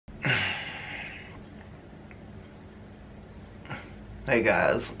Hey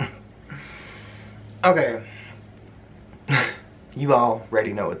guys. Okay. You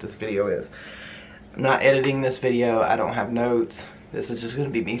already know what this video is. I'm not editing this video. I don't have notes. This is just going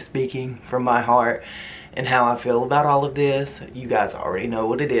to be me speaking from my heart and how I feel about all of this. You guys already know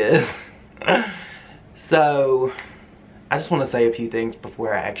what it is. So, I just want to say a few things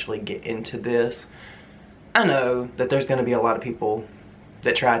before I actually get into this. I know that there's going to be a lot of people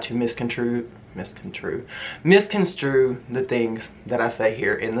that try to misconstrue the things that I say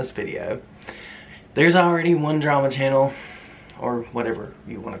here in this video. There's already one drama channel, or whatever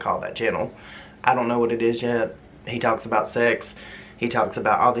you want to call that channel. I don't know what it is yet. He talks about sex. He talks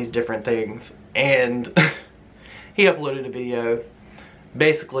about all these different things. And he uploaded a video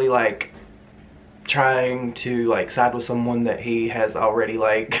basically like trying to like side with someone that he has already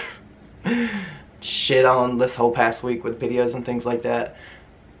like shit on this whole past week with videos and things like that.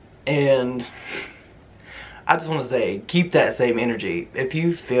 And I just want to say, keep that same energy. If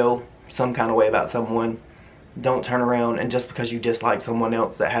you feel some kind of way about someone, don't turn around and just because you dislike someone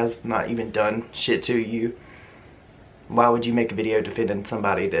else that has not even done shit to you, why would you make a video defending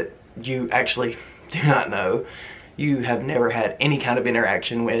somebody that you actually do not know, you have never had any kind of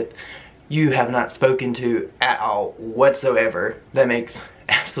interaction with, you have not spoken to at all whatsoever? That makes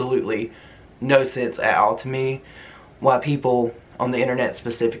absolutely no sense at all to me. Why people on the internet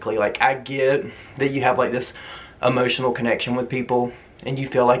specifically, like, I get that you have like this emotional connection with people and you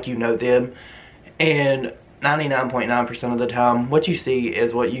feel like you know them, and 99.9% of the time what you see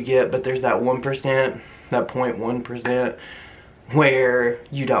is what you get, but there's that 1%, that 0.1% where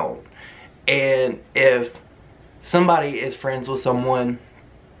you don't. And if somebody is friends with someone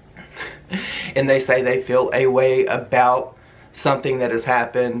and they say they feel a way about something that has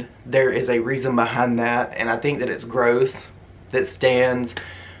happened, there is a reason behind that. And I think that it's gross that stands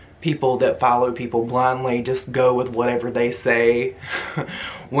people that follow people blindly just go with whatever they say.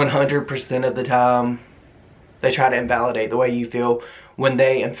 100% of the time they try to invalidate the way you feel when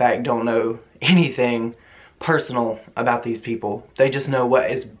they in fact don't know anything personal about these people. They just know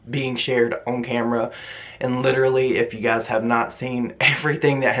what is being shared on camera. And literally, if you guys have not seen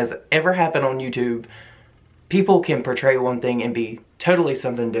everything that has ever happened on YouTube, people can portray one thing and be totally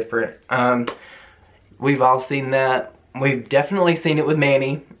something different. We've all seen that. We've definitely seen it with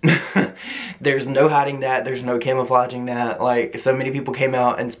Manny. There's no hiding that. There's no camouflaging that. Like, so many people came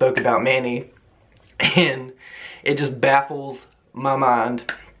out and spoke about Manny, and it just baffles my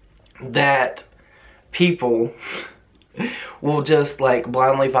mind that people will just like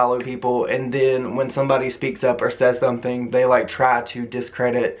blindly follow people, and then when somebody speaks up or says something, they like try to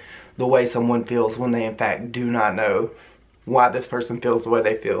discredit the way someone feels when they in fact do not know why this person feels the way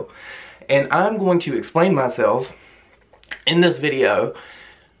they feel. And I'm going to explain myself in this video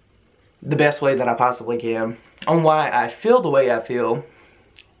the best way that I possibly can on why I feel the way I feel,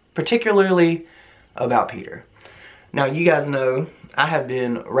 particularly about Peter. Now, you guys know I have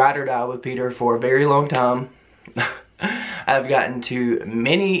been ride or die with Peter for a very long time. I've gotten to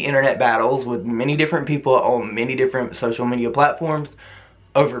many internet battles with many different people on many different social media platforms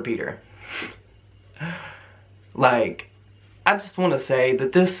over Peter. Like, I just want to say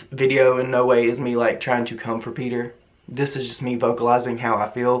that this video in no way is me like trying to come for Peter. This is just me vocalizing how I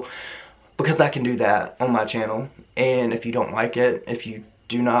feel, because I can do that on my channel. And if you don't like it, if you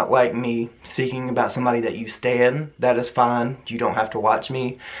do not like me speaking about somebody that you stan, that is fine. You don't have to watch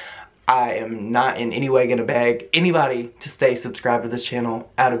me. I am not in any way going to beg anybody to stay subscribed to this channel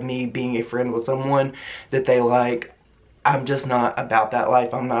out of me being a friend with someone that they like. I'm just not about that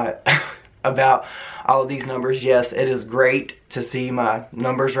life. I'm not about all of these numbers. Yes, it is great to see my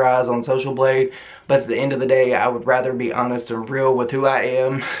numbers rise on Social Blade, but at the end of the day, I would rather be honest and real with who I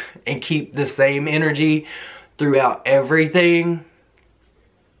am and keep the same energy throughout everything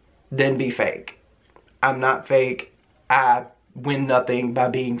than be fake. I'm not fake. I win nothing by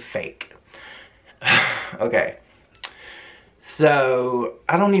being fake. Okay. So,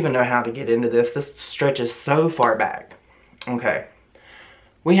 I don't even know how to get into this. This stretches so far back. Okay.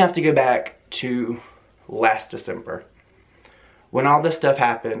 We have to go back to last December. When all this stuff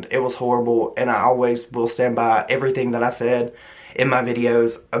happened, it was horrible, and I always will stand by everything that I said in my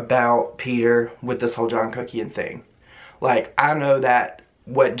videos about Peter with this whole John Cookian thing. Like, I know that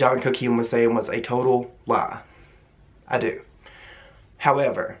what John Cookian was saying was a total lie. I do.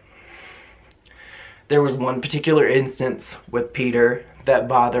 However, there was one particular instance with Peter that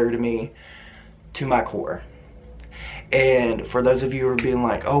bothered me to my core. And for those of you who are being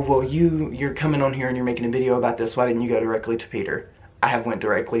like, oh, well, you're coming on here and you're making a video about this, why didn't you go directly to Peter? I have went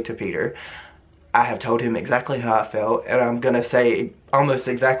directly to Peter. I have told him exactly how I felt, and I'm going to say almost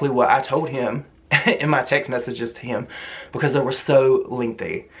exactly what I told him in my text messages to him because they were so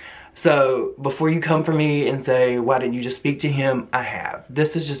lengthy. So before you come for me and say, why didn't you just speak to him? I have.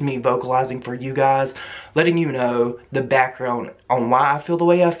 This is just me vocalizing for you guys, letting you know the background on why I feel the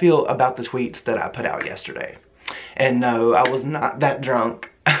way I feel about the tweets that I put out yesterday. And no, I was not that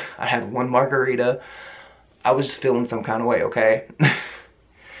drunk. I had one margarita. I was just feeling some kind of way, okay?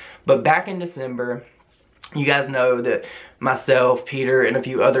 But back in December, you guys know that myself, Peter, and a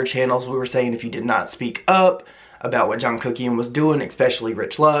few other channels, we were saying if you did not speak up about what John Cookian was doing, especially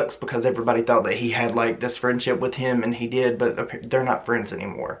Rich Lux, because everybody thought that he had like this friendship with him, and he did, but they're not friends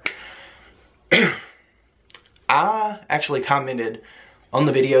anymore. I actually commented on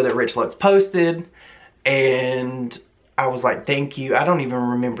the video that Rich Lux posted, and I was like, thank you. I don't even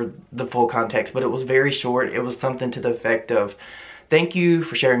remember the full context, but it was very short. It was something to the effect of, thank you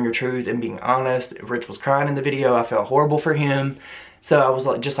for sharing your truth and being honest. Rich was crying in the video. I felt horrible for him. So I was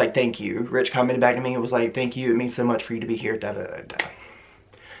like, just like, thank you. Rich commented back to me. It was like, thank you. It means so much for you to be here. Da, da, da, da.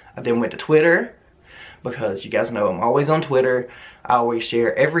 I then went to Twitter because you guys know I'm always on Twitter. I always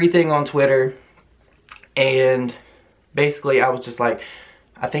share everything on Twitter. And basically I was just like,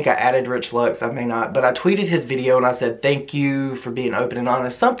 I think I added Rich Lux. I may not. But I tweeted his video and I said, thank you for being open and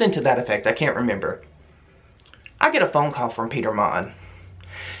honest. Something to that effect. I can't remember. I get a phone call from Peter Mon.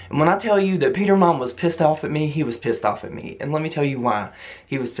 And when I tell you that Peter Mon was pissed off at me, he was pissed off at me. And let me tell you why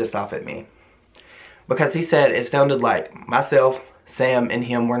he was pissed off at me. Because he said it sounded like myself, Sam, and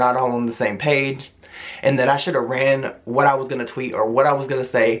him were not all on the same page. And that I should have ran what I was going to tweet or what I was going to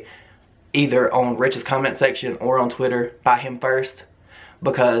say either on Rich's comment section or on Twitter by him first.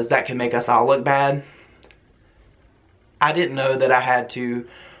 Because that can make us all look bad. I didn't know that I had to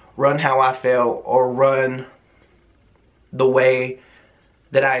run how I felt or run the way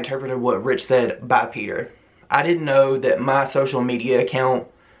that I interpreted what Rich said by Peter. I didn't know that my social media account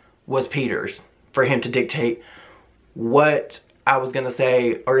was Peter's for him to dictate what I was going to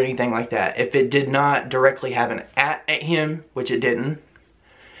say or anything like that. If it did not directly have an at him, which it didn't.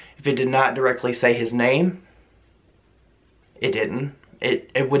 If it did not directly say his name, it didn't.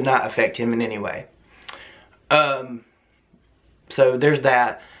 It would not affect him in any way. So there's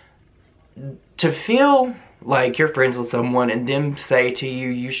that. To feel like you're friends with someone and them say to you,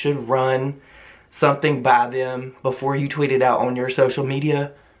 you should run something by them before you tweet it out on your social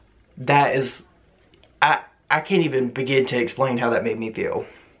media, that is, I can't even begin to explain how that made me feel.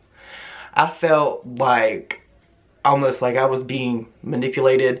 I felt like, almost like I was being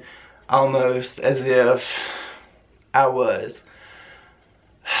manipulated, almost as if I was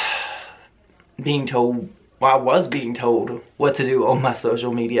being told, well, I was being told what to do on my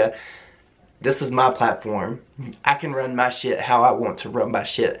social media. This is my platform. I can run my shit how I want to run my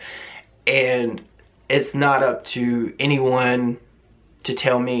shit. And it's not up to anyone to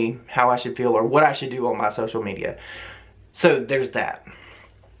tell me how I should feel or what I should do on my social media. So there's that.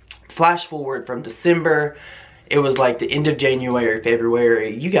 Flash forward from December. It was like the end of January,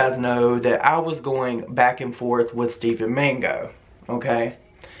 February. You guys know that I was going back and forth with Stephen Mango. Okay?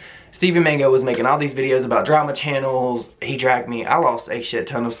 Stephen Mango was making all these videos about drama channels. He dragged me. I lost a shit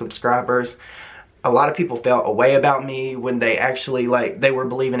ton of subscribers. A lot of people felt a way about me when they actually, like, they were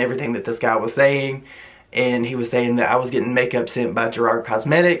believing everything that this guy was saying. And he was saying that I was getting makeup sent by Gerard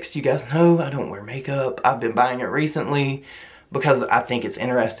Cosmetics. You guys know I don't wear makeup. I've been buying it recently because I think it's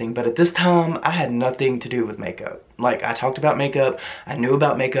interesting. But at this time, I had nothing to do with makeup. Like, I talked about makeup. I knew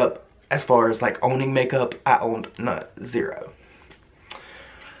about makeup. As far as, like, owning makeup, I owned zero.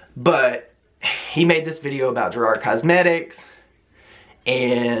 But he made this video about Gerard Cosmetics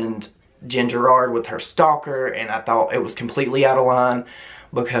and Jen Gerard with her stalker, and I thought it was completely out of line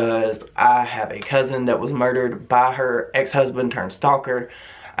because I have a cousin that was murdered by her ex-husband turned stalker.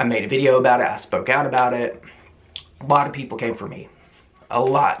 I made a video about it. I spoke out about it. A lot of people came for me. A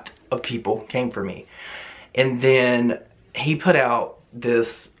lot of people came for me. And then he put out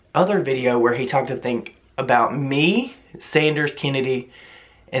this other video where he talked about me, Sanders, Kennedy,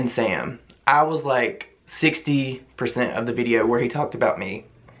 and Sam. I was like 60% of the video where he talked about me.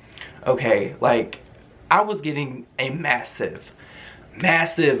 Okay, like, I was getting a massive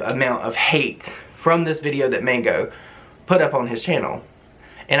amount of hate from this video that Mango put up on his channel.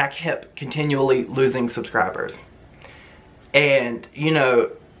 And I kept continually losing subscribers. And, you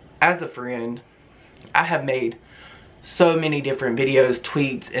know, as a friend, I have made so many different videos,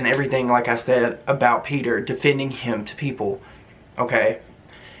 tweets, and everything, like I said, about Peter, defending him to people. Okay?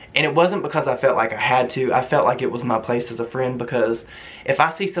 And it wasn't because I felt like I had to. I felt like it was my place as a friend, because if I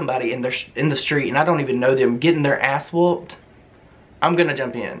see somebody in the street and I don't even know them getting their ass whooped, I'm gonna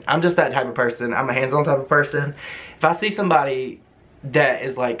jump in. I'm just that type of person. I'm a hands-on type of person. If I see somebody that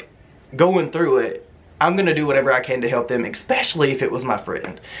is like going through it, I'm gonna do whatever I can to help them, especially if it was my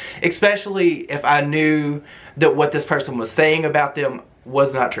friend. Especially if I knew that what this person was saying about them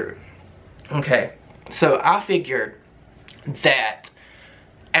was not true. Okay, so I figured that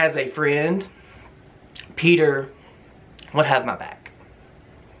as a friend, Peter would have my back.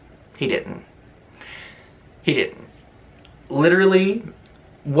 He didn't. He didn't. Literally,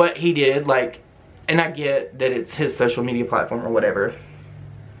 what he did, like, and I get that it's his social media platform or whatever.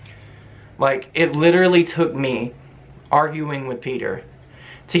 Like, it literally took me arguing with Peter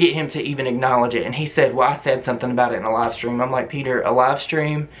to get him to even acknowledge it. And he said, well, I said something about it in a live stream. I'm like, Peter, a live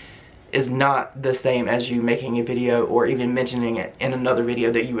stream is not the same as you making a video or even mentioning it in another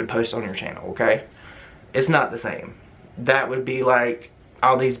video that you would post on your channel, okay? It's not the same. That would be like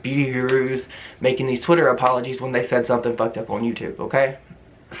all these beauty gurus making these Twitter apologies when they said something fucked up on YouTube, okay?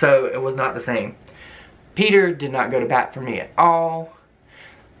 So it was not the same. Peter did not go to bat for me at all.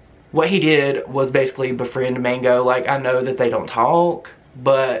 What he did was basically befriend Mango. Like, I know that they don't talk,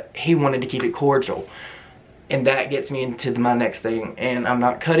 but he wanted to keep it cordial. And that gets me into my next thing. And I'm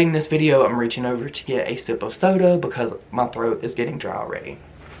not cutting this video. I'm reaching over to get a sip of soda because my throat is getting dry already.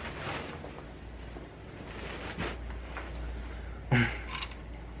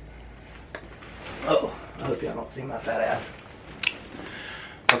 Oh, I hope y'all don't see my fat ass.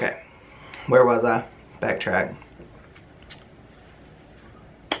 Okay, where was I? Backtrack.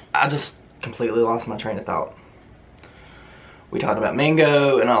 I just completely lost my train of thought. We talked about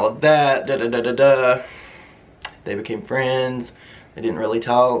Mango and all of that, They became friends. They didn't really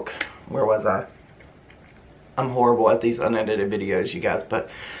talk. Where was I? I'm horrible at these unedited videos, you guys, but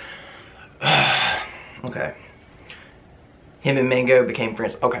okay. Him and Mango became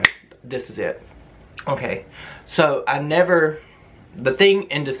friends. Okay, this is it. Okay, so the thing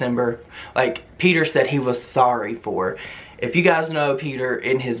in December, like Peter said he was sorry for. If you guys know Peter,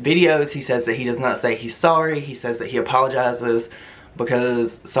 in his videos, he says that he does not say he's sorry. He says that he apologizes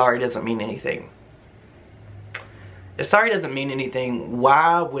because sorry doesn't mean anything. If sorry doesn't mean anything,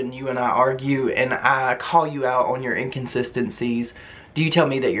 why when you and I argue and I call you out on your inconsistencies, do you tell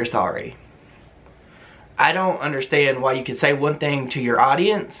me that you're sorry? I don't understand why you could say one thing to your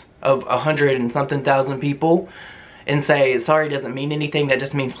audience of 100 and something thousand people and say sorry doesn't mean anything. That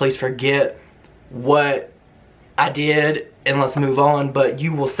just means please forget what I did and let's move on. But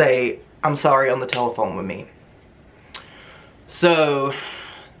you will say I'm sorry on the telephone with me. So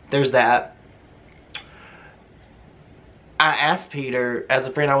there's that. I asked Peter as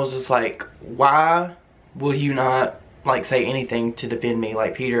a friend, I was just like, why will you not like say anything to defend me?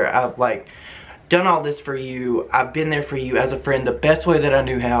 Like, Peter, I've like done all this for you. I've been there for you as a friend the best way that I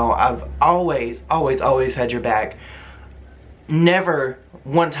knew how. I've always had your back. Never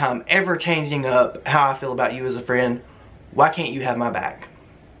one time ever changing up how I feel about you as a friend. Why can't you have my back?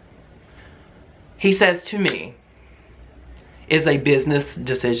 He says to me, it's a business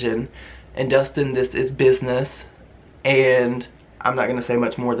decision. And Dustin, this is business. And I'm not going to say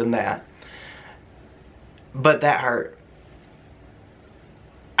much more than that. But that hurt.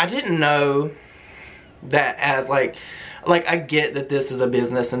 I didn't know that as like I get that this is a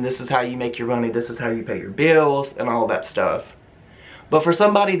business and this is how you make your money, this is how you pay your bills and all that stuff. But for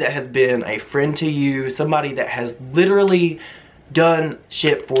somebody that has been a friend to you, somebody that has literally done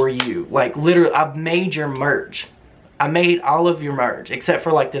shit for you, like literally, I've made your merch. I made all of your merch except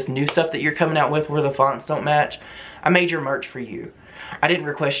for like this new stuff that you're coming out with where the fonts don't match. I made your merch for you. I didn't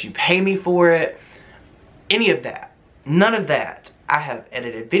request you pay me for it. Any of that. None of that. I have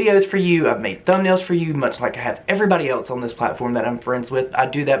edited videos for you. I've made thumbnails for you, much like I have everybody else on this platform that I'm friends with. I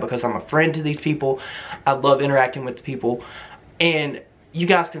do that because I'm a friend to these people. I love interacting with the people. And you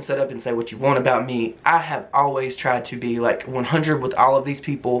guys can set up and say what you want about me. I have always tried to be like 100 with all of these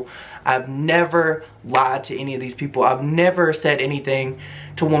people. I've never lied to any of these people. I've never said anything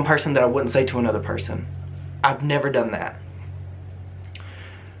to one person that I wouldn't say to another person. I've never done that.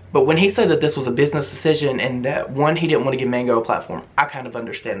 But when he said that this was a business decision and that, one, he didn't want to give Mango a platform, I kind of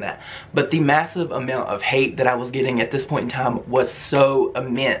understand that. But the massive amount of hate that I was getting at this point in time was so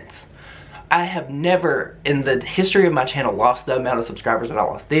immense. I have never, in the history of my channel, lost the amount of subscribers that I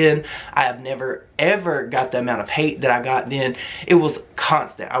lost then. I have never, ever got the amount of hate that I got then. It was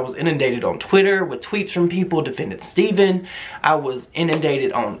constant. I was inundated on Twitter with tweets from people defending Steven. I was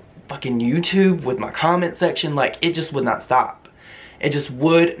inundated on fucking YouTube with my comment section. Like, it just would not stop. It just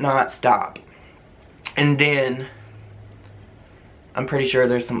would not stop. And then, I'm pretty sure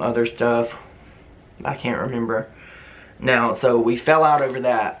there's some other stuff. I can't remember. Now, so we fell out over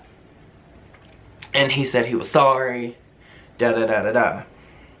that. And he said he was sorry. Da-da-da-da-da.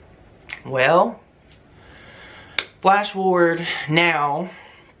 Well, flash forward now.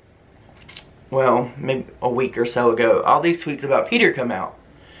 well, maybe a week or so ago, all these tweets about Peter come out.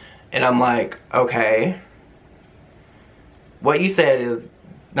 And I'm like, okay, what you said is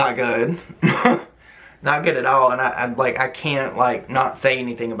not good. Not good at all. And I'm like, I can't like not say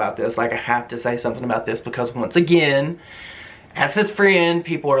anything about this. Like, I have to say something about this, because once again, as his friend,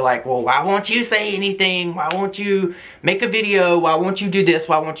 people are like, well, why won't you say anything? Why won't you make a video? Why won't you do this?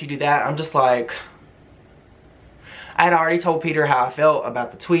 Why won't you do that? I'm just like, I had already told Peter how I felt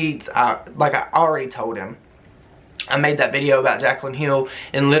about the tweets. I already told him. I made that video about Jaclyn Hill,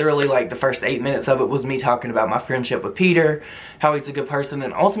 and literally like the first 8 minutes of it was me talking about my friendship with Peter, how he's a good person,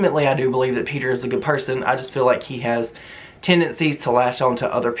 and ultimately I do believe that Peter is a good person. I just feel like he has tendencies to lash on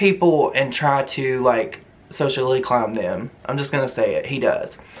to other people and try to like socially climb them. I'm just gonna say it, he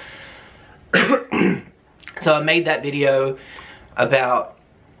does. So I made that video about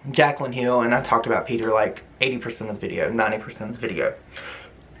Jaclyn Hill, and I talked about Peter like 80% of the video, 90% of the video.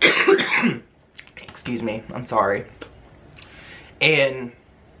 Excuse me, I'm sorry. And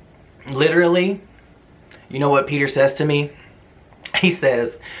literally, you know what Peter says to me? He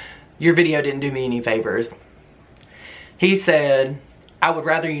says, your video didn't do me any favors. He said, I would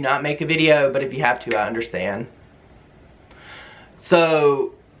rather you not make a video, but if you have to, I understand.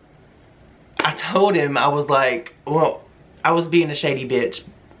 So I told him, I was like, well, I was being a shady bitch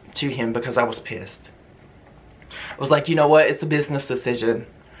to him because I was pissed. I was like, you know what, it's a business decision.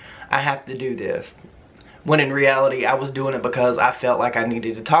 I have to do this. When in reality, I was doing it because I felt like I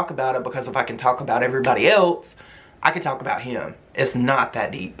needed to talk about it, because if I can talk about everybody else, I can talk about him. It's not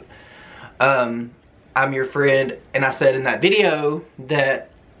that deep. I'm your friend, and I said in that video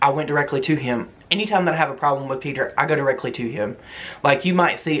that I went directly to him. Anytime that I have a problem with Peter, I go directly to him. Like, you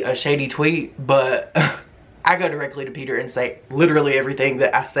might see a shady tweet, but I go directly to Peter and say literally everything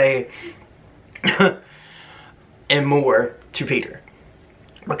that I say and more to Peter.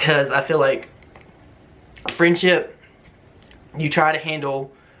 Because I feel like friendship, you try to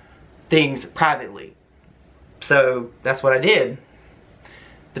handle things privately. So that's what I did.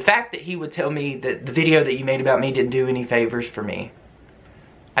 The fact that he would tell me that the video that you made about me didn't do any favors for me.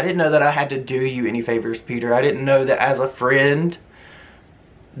 I didn't know that I had to do you any favors, Peter. I didn't know that as a friend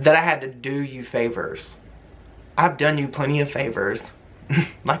that I had to do you favors. I've done you plenty of favors.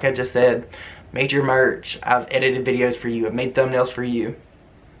 Like I just said, made your merch, I've edited videos for you, I've made thumbnails for you.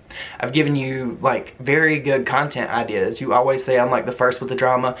 I've given you like very good content ideas. You always say I'm like the first with the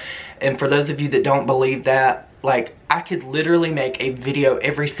drama, and for those of you that don't believe that, like, I could literally make a video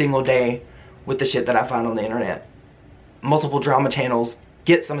every single day with the shit that I find on the internet. Multiple drama channels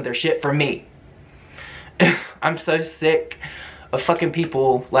get some of their shit from me. I'm so sick of fucking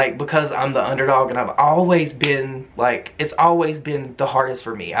people, like, because I'm the underdog, and I've always been like, it's always been the hardest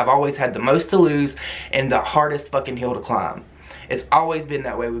for me. I've always had the most to lose and the hardest fucking hill to climb. It's always been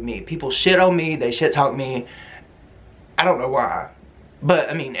that way with me. People shit on me, they shit talk me. I don't know why. But,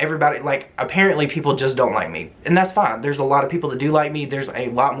 I mean, everybody, like, apparently people just don't like me. And that's fine. There's a lot of people that do like me. There's a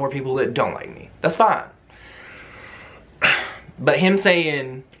lot more people that don't like me. That's fine. But him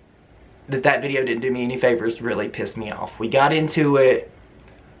saying that that video didn't do me any favors really pissed me off. We got into it.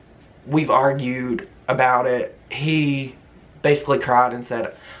 We've argued about it. He basically cried and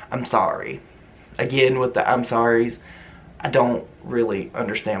said, I'm sorry. Again, with the I'm sorries. I don't really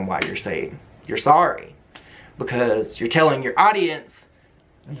understand why you're saying you're sorry, because you're telling your audience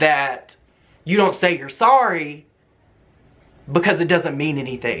that you don't say you're sorry because it doesn't mean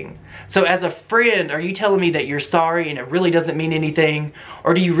anything. So as a friend, are you telling me that you're sorry and it really doesn't mean anything?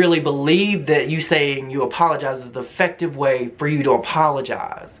 Or do you really believe that you saying you apologize is the effective way for you to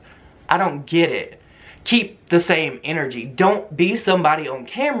apologize? I don't get it. Keep the same energy. Don't be somebody on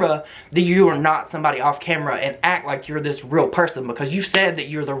camera that you are not somebody off camera, and act like you're this real person because you said that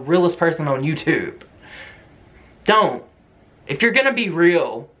you're the realest person on YouTube. Don't. If you're gonna be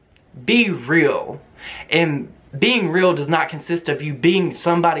real, be real. And being real does not consist of you being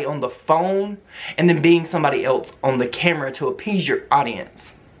somebody on the phone and then being somebody else on the camera to appease your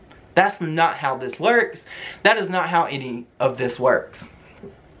audience. That's not how this works. That is not how any of this works.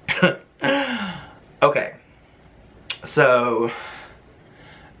 Okay, so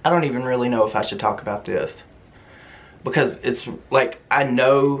I don't even really know if I should talk about this, because it's like, I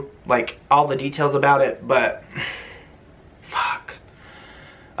know like all the details about it, but fuck.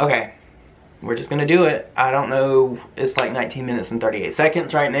 Okay, we're just gonna do it. I don't know, it's like 19 minutes and 38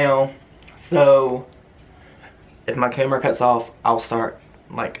 seconds right now, so if my camera cuts off, I'll start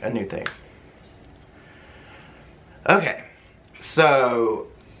like a new thing. Okay, so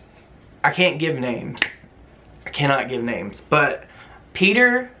I can't give names. I cannot give names. But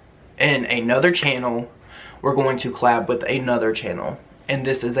Peter and another channel were going to collab with another channel. And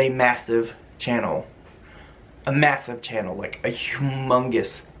this is a massive channel. A massive channel, like a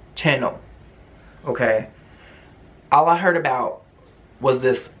humongous channel. Okay? All I heard about was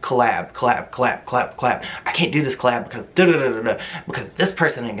this collab. I can't do this collab because because this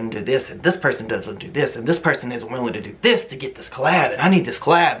person ain't gonna do this, and this person doesn't do this, and this person isn't willing to do this to get this collab, and I need this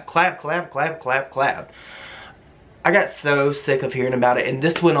collab. I got so sick of hearing about it, and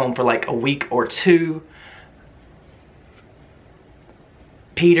this went on for like a week or two.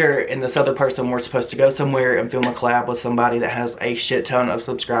 Peter and this other person were supposed to go somewhere and film a collab with somebody that has a shit ton of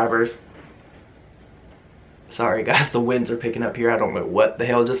subscribers. Sorry guys, the winds are picking up here. I don't know what the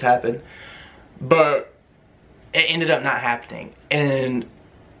hell just happened. But it ended up not happening. And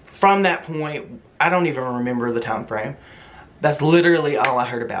from that point, I don't even remember the time frame. That's literally all I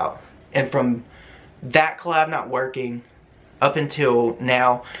heard about. And from that collab not working up until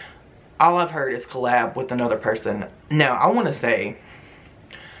now, all I've heard is collab with another person. Now, I want to say,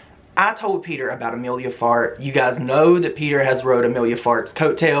 I told Peter about Amelia Fart. You guys know that Peter has rode Amelia Fart's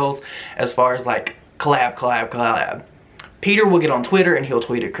coattails as far as like collab. Peter will get on Twitter and he'll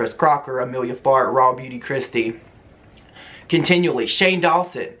tweet at Chris Crocker, Amelia Fart, Raw Beauty Christie, continually. Shane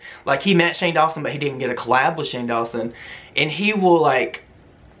Dawson, like he met Shane Dawson but he didn't get a collab with Shane Dawson, and he will like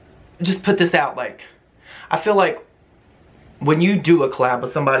just put this out. Like, I feel like when you do a collab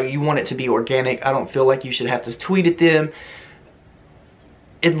with somebody, you want it to be organic. I don't feel like you should have to tweet at them.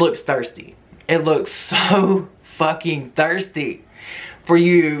 It looks thirsty. It looks so fucking thirsty for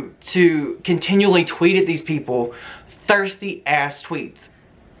you to continually tweet at these people. Thirsty ass tweets.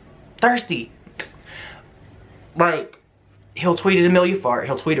 Thirsty. Like, he'll tweet at Amelia Fart.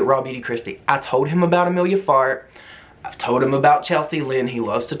 He'll tweet at Raw Beauty Christie. I told him about Amelia Fart. I've told him about Chelsea Lynn. He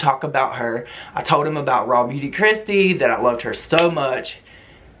loves to talk about her. I told him about Raw Beauty Christie, that I loved her so much.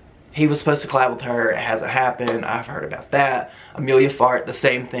 He was supposed to collab with her. It hasn't happened. I've heard about that. Amelia Fart, the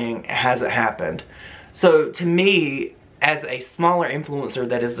same thing. It hasn't happened. So, to me, as a smaller influencer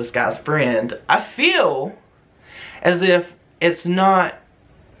that is this guy's friend, I feel as if it's not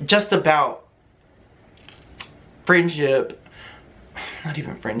just about friendship. Not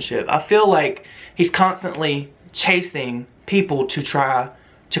even friendship. I feel like he's constantly chasing people to try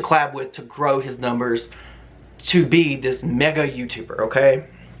to collab with, to grow his numbers, to be this mega YouTuber, okay?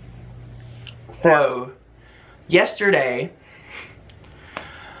 So, yesterday,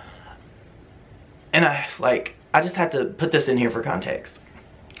 and I just had to put this in here for context.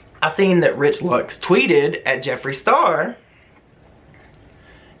 I seen that Rich Lux tweeted at Jeffree Star,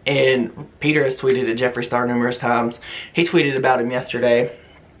 and Peter has tweeted at Jeffree Star numerous times. He tweeted about him yesterday.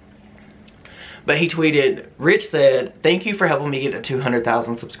 But he tweeted, Rich said, "Thank you for helping me get to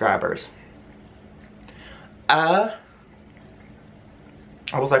 200,000 subscribers." I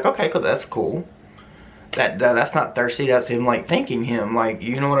was like, okay, cool, that's cool. That's not thirsty, that's him like thanking him. Like,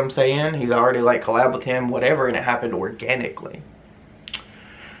 you know what I'm saying? He's already like collab with him, whatever, and it happened organically.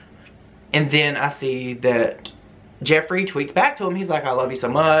 And then I see that Jeffree tweets back to him. He's like, "I love you so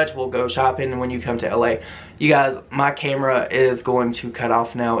much. We'll go shopping when you come to LA." You guys, my camera is going to cut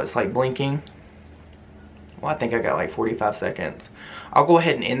off now. It's like blinking. Well, I think I got like 45 seconds. I'll go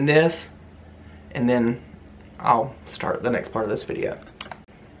ahead and end this, and then I'll start the next part of this video.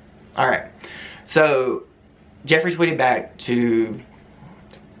 Alright, so Jeffree tweeted back to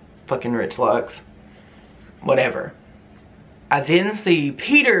fucking Rich Lux. Whatever. I then see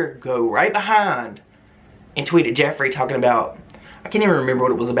Peter go right behind and tweet at Jeffree talking about, I can't even remember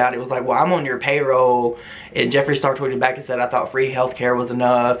what it was about. It was like, well, I'm on your payroll. And Jeffree Star tweeted back and said, "I thought free healthcare was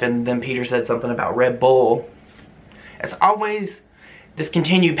enough." And then Peter said something about Red Bull. It's always this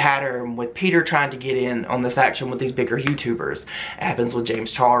continued pattern with Peter trying to get in on this action with these bigger YouTubers. It happens with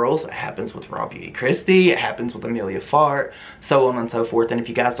James Charles. It happens with Raw Beauty Christie. It happens with Amelia Fart. So on and so forth. And if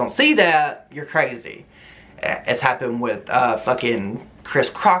you guys don't see that, you're crazy. It's happened with fucking Chris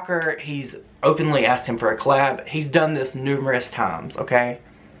Crocker. He's openly asked him for a collab. He's done this numerous times, okay?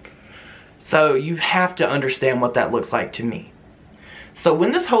 So you have to understand what that looks like to me. So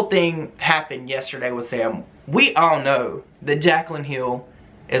when this whole thing happened yesterday with Sam, we all know that Jaclyn Hill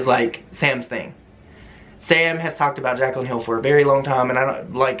is like Sam's thing. Sam has talked about Jaclyn Hill for a very long time, and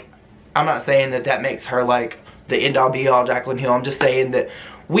I'm not saying that that makes her like the end all be all Jaclyn Hill. I'm just saying that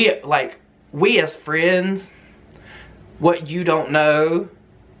we as friends, what you don't know,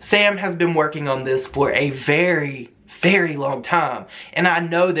 Sam has been working on this for a very, very long time. And I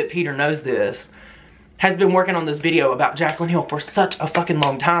know that Peter knows this. Has been working on this video about Jaclyn Hill for such a fucking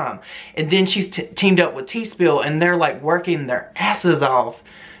long time. And then she's teamed up with T-Spill, and they're like working their asses off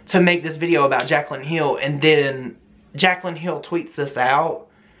to make this video about Jaclyn Hill. And then Jaclyn Hill tweets this out.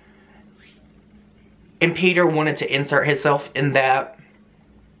 And Peter wanted to insert himself in that.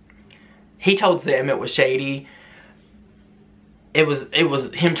 he told Sam it was shady. It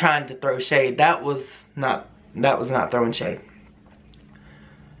was him trying to throw shade. That was not throwing shade.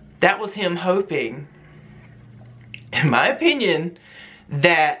 That was him hoping, in my opinion,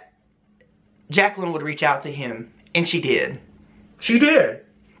 that Jacqueline would reach out to him. And she did. She did.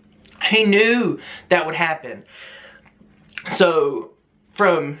 He knew that would happen. So,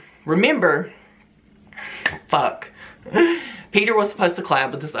 remember, Peter was supposed to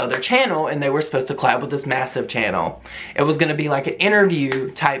collab with this other channel, and they were supposed to collab with this massive channel. It was going to be like an interview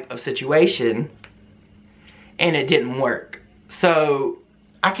type of situation, and it didn't work. So,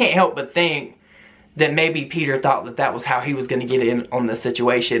 I can't help but think that maybe Peter thought that that was how he was going to get in on this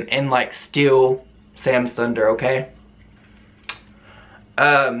situation and like steal Sam's thunder, okay?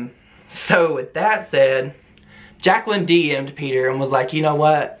 So with that said, Jacqueline DM'd Peter and was like, you know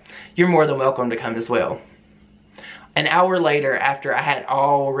what? You're more than welcome to come as well. An hour later, after I had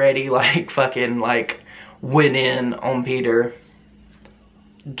already like fucking like went in on Peter,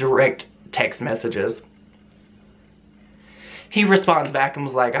 direct text messages, he responds back and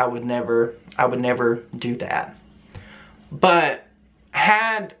was like, I would never do that. But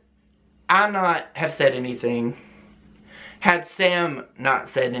had I not have said anything, had Sam not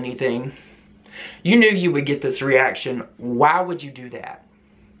said anything, you knew you would get this reaction. Why would you do that?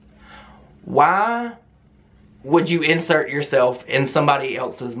 Why would you insert yourself in somebody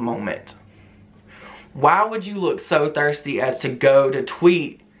else's moment? Why would you look so thirsty as to go to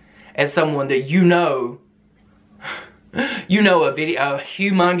tweet at someone that you know a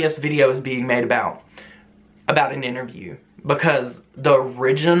humongous video is being made about an interview? Because the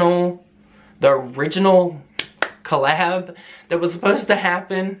original collab that was supposed to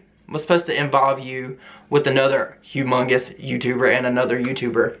happen was supposed to involve you with another humongous YouTuber and another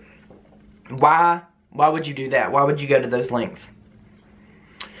YouTuber. Why would you do that? Why would you go to those lengths?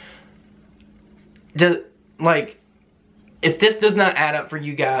 Like, if this does not add up for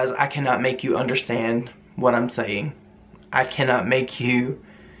you guys, I cannot make you understand what I'm saying. I cannot make you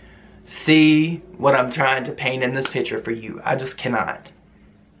see what I'm trying to paint in this picture for you. I just cannot.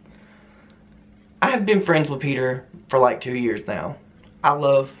 I have been friends with Peter for like 2 years now. I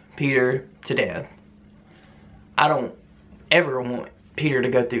love Peter to death. I don't ever want Peter to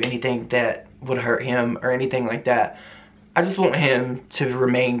go through anything that would hurt him or anything like that. I just want him to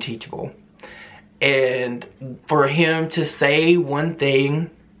remain teachable. And for him to say one thing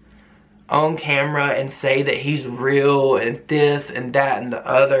on camera and say that he's real and this and that and the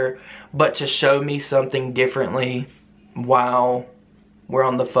other, but to show me something differently while we're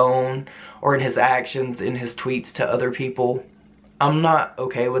on the phone or in his actions, in his tweets to other people, I'm not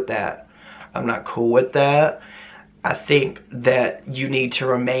okay with that. I'm not cool with that. I think that you need to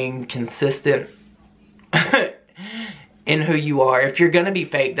remain consistent in who you are. If you're gonna be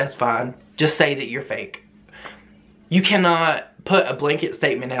fake, that's fine. Just say that you're fake. You cannot put a blanket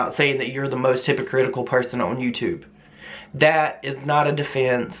statement out saying that you're the most hypocritical person on YouTube. That is not a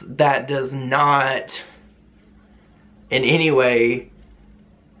defense. That does not in any way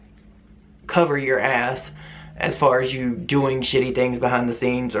cover your ass as far as you doing shitty things behind the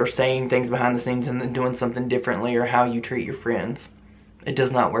scenes or saying things behind the scenes and then doing something differently, or how you treat your friends. It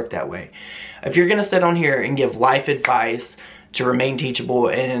does not work that way. If you're gonna sit on here and give life advice to remain teachable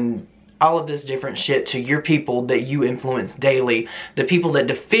and all of this different shit to your people that you influence daily, the people that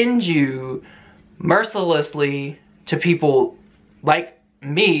defend you mercilessly to people like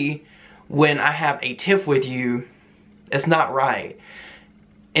me when I have a tiff with you, it's not right.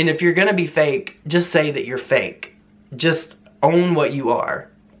 And if you're gonna be fake, just say that you're fake. Just own what you are.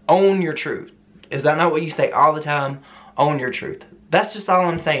 Own your truth. Is that not what you say all the time? Own your truth. That's just all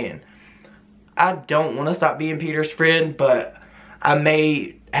I'm saying. I don't want to stop being Peter's friend, but I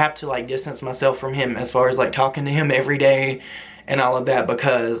may have to like distance myself from him as far as like talking to him every day and all of that,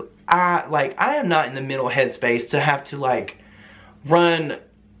 because I am not in the middle headspace to have to like run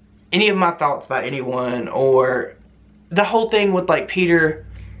any of my thoughts by anyone. Or the whole thing with like Peter,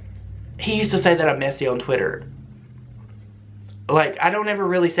 he used to say that I'm messy on Twitter. Like, I don't ever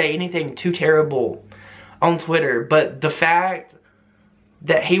really say anything too terrible on Twitter, but the fact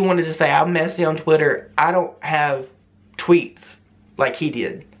that he wanted to say I'm messy on Twitter, I don't have tweets like he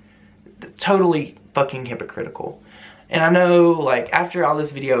did. Totally fucking hypocritical. And I know, like, after all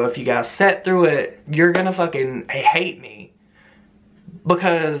this video, if you guys sat through it, you're gonna fucking hate me,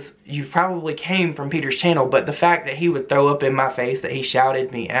 because you probably came from Peter's channel. But the fact that he would throw up in my face that he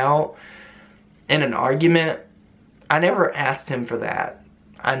shouted me out in an argument, I never asked him for that.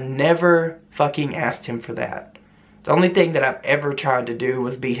 I never fucking asked him for that. The only thing that I've ever tried to do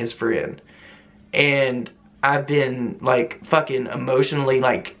was be his friend. And I've been like fucking emotionally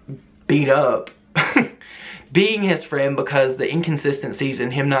like beat up being his friend because the inconsistencies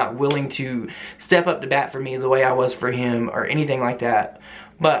and him not willing to step up to bat for me the way I was for him or anything like that.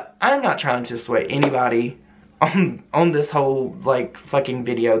 But I'm not trying to sway anybody on this whole like fucking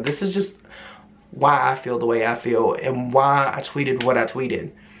video. This is just why I feel the way I feel and why I tweeted what I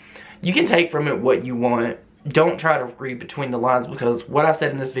tweeted. You can take from it what you want. Don't try to read between the lines, because what I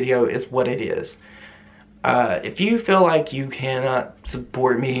said in this video is what it is. If you feel like you cannot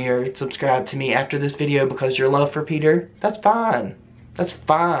support me or subscribe to me after this video because your love for Peter, that's fine. That's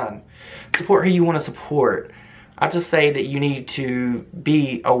fine. Support who you want to support. I just say that you need to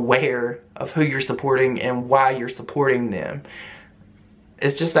be aware of who you're supporting and why you're supporting them.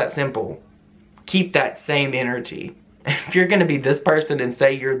 It's just that simple. Keep that same energy. If you're going to be this person and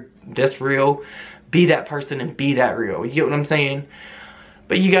say you're this real, be that person and be that real. You get what I'm saying?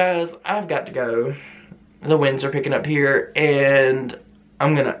 But you guys, I've got to go. The winds are picking up here, and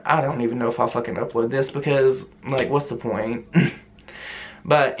I don't even know if I'll fucking upload this because, like, what's the point?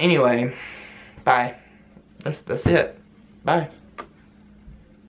 But anyway, bye. That's it. Bye.